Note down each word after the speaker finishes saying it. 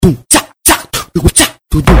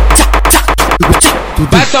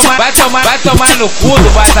Vai tomar no cu do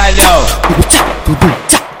batalhão.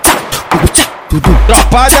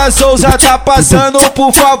 Tropa da Souza tá passando,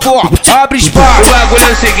 por favor, abre espaço. O bagulho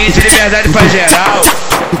é o seguinte, liberdade pra geral.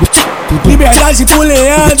 Liberdade pro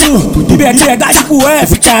Leandro, liberdade pro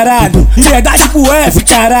F, caralho. Liberdade pro F,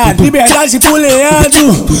 caralho. Liberdade pro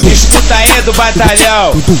Leandro. Escuta aí do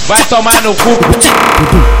batalhão, vai tomar no cu.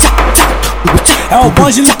 É o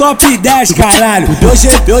bonde no top 10, caralho.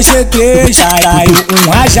 Eu GT, caralho, um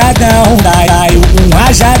rajadão, caralho, um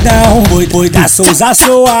rajadão. Foi da Souza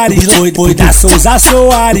Soares, foi da Souza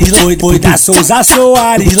Soares, foi da Souza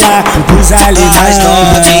Soares lá os alemães.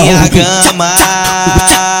 Novinha gama,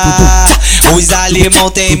 os alemão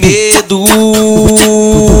tem medo.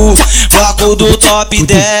 Bloco do top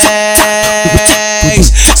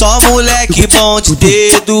 10, só moleque bom de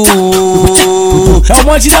dedo. É o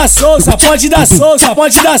bonde da Souza, bonde da Souza,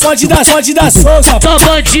 bonde da Souza. Só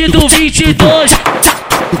bandido 22.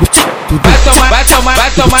 Vai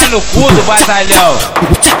tomar no cu do batalhão.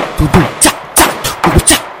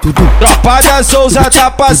 Tropa da Souza tá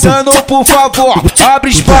passando, por favor, abre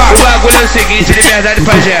espaço. O bagulho é o seguinte, liberdade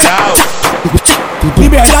pra geral.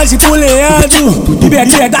 Liberdade pro Leandro,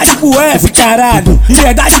 liberdade pro F, caralho.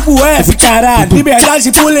 Liberdade pro F, caralho.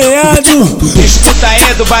 Liberdade pro Leandro. Escuta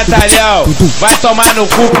aí do batalhão, vai tomar no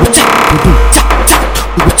cu.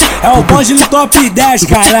 É o bonde no top 10,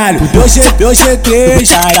 caralho. Eu GT,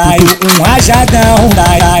 caralho, um rajadão,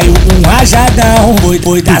 caralho, um rajadão.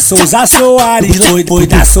 Foi da Souza Soares, foi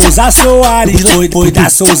da Souza Soares, foi da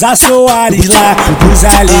Souza Soares lá os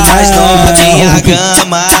alemães. Novinha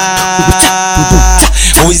gama,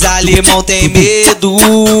 os alemão tem medo.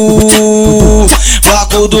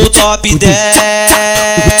 Bloco do top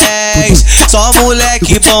 10, só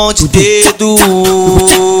moleque bom de dedo.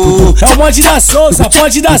 É o bonde da Souza,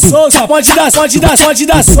 bonde da Souza, bonde da Souza.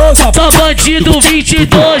 Só bandido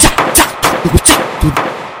 22.